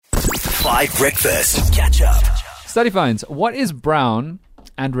5 Breakfast. Catch up. Study finds. What is brown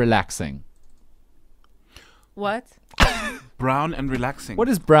and relaxing? What? Brown and relaxing. What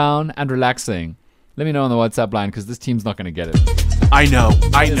is brown and relaxing? Let me know on the WhatsApp line because this team's not going to get it. I know.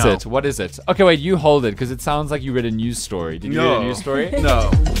 What is it? Okay, wait, you hold it because it sounds like you read a news story. Did you read a news story?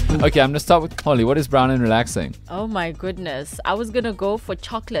 No. Okay, I'm going to start with Holly. What is brown and relaxing? Oh my goodness. I was going to go for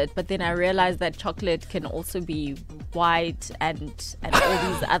chocolate, but then I realized that chocolate can also be white and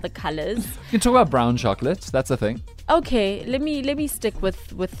all these other colors. You can talk about brown chocolate. That's a thing. Okay, let me stick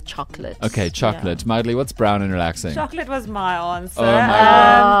with chocolate. Okay, chocolate. Mildly, what's brown and relaxing? Chocolate was my answer. Oh my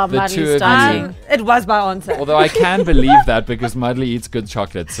God. The Madly's two of you. starting. It was my answer. Although I can believe that because Mudley eats good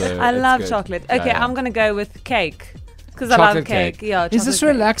chocolate. So I it's love good. chocolate. Yeah, Okay, yeah. I'm going to go with cake. Because I love Chocolate cake. Yeah, Is this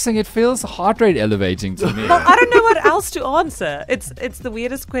chocolate cake. relaxing? It feels heart rate elevating to me. Well, I don't know what else to answer. It's the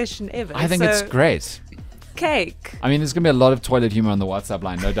weirdest question ever. I think So, it's great. Cake. I mean, there's going to be a lot of toilet humor on the WhatsApp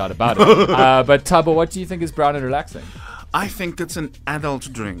line, no doubt about it. But Tabo, what do you think is brown and relaxing? I think it's an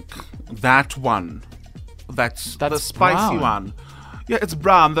adult drink. That one. That's the spicy brown. one. Yeah, it's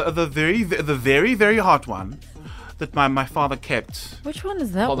brown. The very, very hot one that my father kept. Which one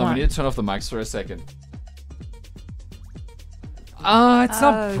is that Hold on, one? we need to turn off the mics for a second. It's not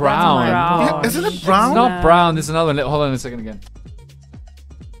that's brown. brown. Yeah, isn't it brown? It's not brown. There's another one. Hold on a second again.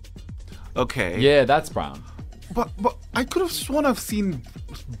 Okay. Yeah, that's brown. But I could have sworn I've seen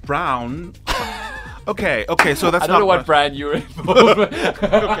brown. Okay, so that's I don't know not what brand you were involved with.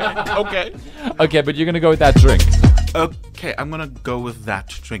 Okay. Okay, but you're going to go with that drink. Okay, I'm gonna go with that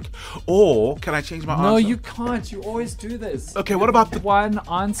drink. Or can I change my answer? No, you can't. You always do this. Okay, what about the one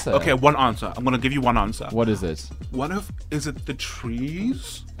answer? Okay, one answer. I'm gonna give you one answer. What is it? Is it the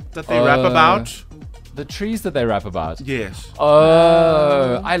trees that they rap about? The trees that they rap about. Yes.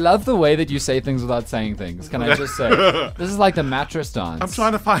 Oh, I love the way that you say things without saying things. Can I just say, this is like the mattress dance. I'm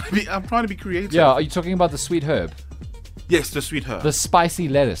trying to be creative. Yeah, are you talking about the sweet herb? Yes, the sweet herb. The spicy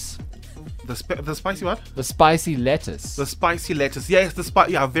lettuce. The spicy what? The spicy lettuce. The spicy lettuce. Yes,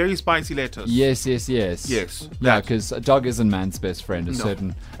 very spicy lettuce. Yes. Yes. Yeah, that. because a dog isn't man's best friend. A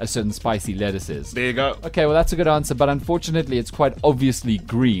certain spicy lettuce is. There you go. Okay, well that's a good answer, but unfortunately it's quite obviously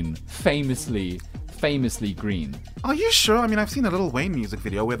green. Famously green. Are you sure? I mean, I've seen a Lil Wayne music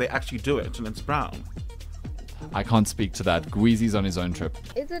video where they actually do it and it's brown. I can't speak to that. Gweezy's on his own trip.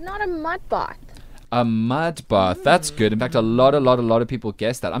 Is it not a mud bath? A mud bath. That's good. In fact, a lot of people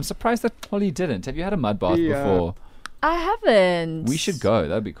guessed that. I'm surprised that Holly didn't. Have you had a mud bath before? I haven't. We should go.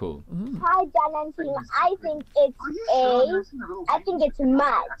 That'd be cool. Hi, John and team. I think it's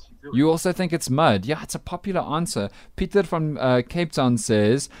mud. You also think it's mud? Yeah, it's a popular answer. Peter from Cape Town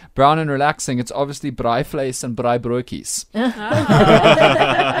says, brown and relaxing, it's obviously braaivleis and braaibroodjies.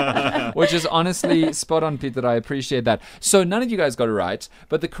 Which is honestly spot on, Peter. I appreciate that. So none of you guys got it right,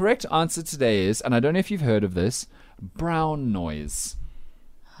 but the correct answer today is, and I don't know if you've heard of this, brown noise.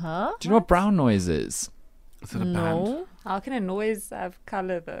 Huh? Do you know what brown noise is? Is it a band? No. How can a noise have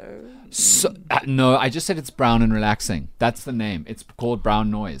color though? So, no, I just said it's brown and relaxing. That's the name. It's called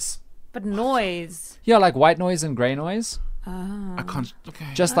brown noise. But noise. Yeah, like white noise and grey noise. I can't. Okay.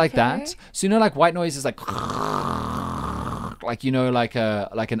 Just like that. So you know, like white noise is like you know, like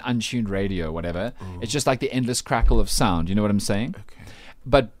an untuned radio or whatever. It's just like the endless crackle of sound. You know what I'm saying? Okay.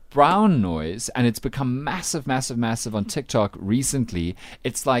 But brown noise, and it's become massive on TikTok recently.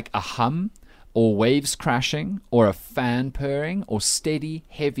 It's like a hum, or waves crashing, or a fan purring, or steady,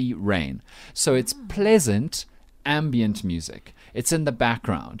 heavy rain. So it's pleasant, ambient music. It's in the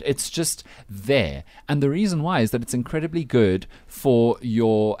background. It's just there. And the reason why is that it's incredibly good for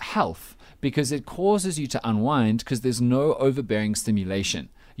your health because it causes you to unwind because there's no overbearing stimulation.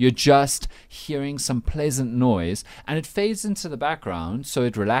 You're just hearing some pleasant noise and it fades into the background, so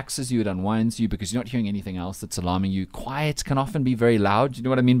it relaxes you, it unwinds you because you're not hearing anything else that's alarming you. Quiet can often be very loud. You know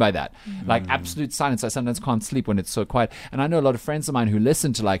what I mean by that? Like absolute silence. I sometimes can't sleep when it's so quiet. And I know a lot of friends of mine who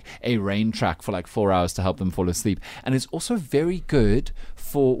listen to like a rain track for like 4 hours to help them fall asleep. And it's also very good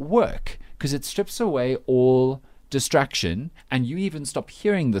for work because it strips away all distraction and you even stop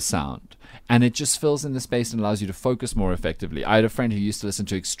hearing the sound and it just fills in the space and allows you to focus more effectively. I had a friend who used to listen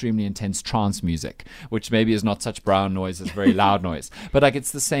to extremely intense trance music, which maybe is not such brown noise as very loud noise, but like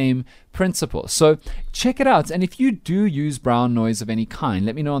it's the same principle. So check it out. And if you do use brown noise of any kind,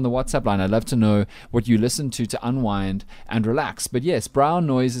 let me know on the WhatsApp line. I'd love to know what you listen to unwind and relax. But yes, brown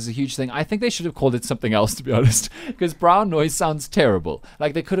noise is a huge thing. I think they should have called it something else, to be honest, because brown noise sounds terrible.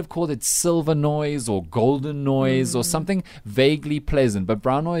 Like they could have called it silver noise or golden noise or something vaguely pleasant, but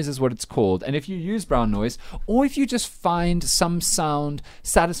brown noise is what it's called. And if you use brown noise, or if you just find some sound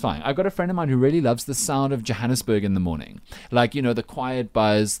satisfying. I've got a friend of mine who really loves the sound of Johannesburg in the morning. Like, you know, the quiet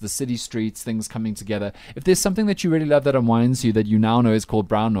buzz, the city streets, things coming together. If there's something that you really love that unwinds you that you now know is called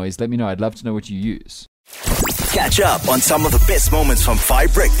brown noise, let me know. I'd love to know what you use. Catch up on some of the best moments from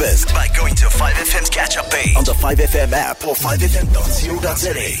 5 Breakfast by going to 5FM's catch-up page on the 5FM app or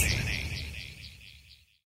 5FM.co.za.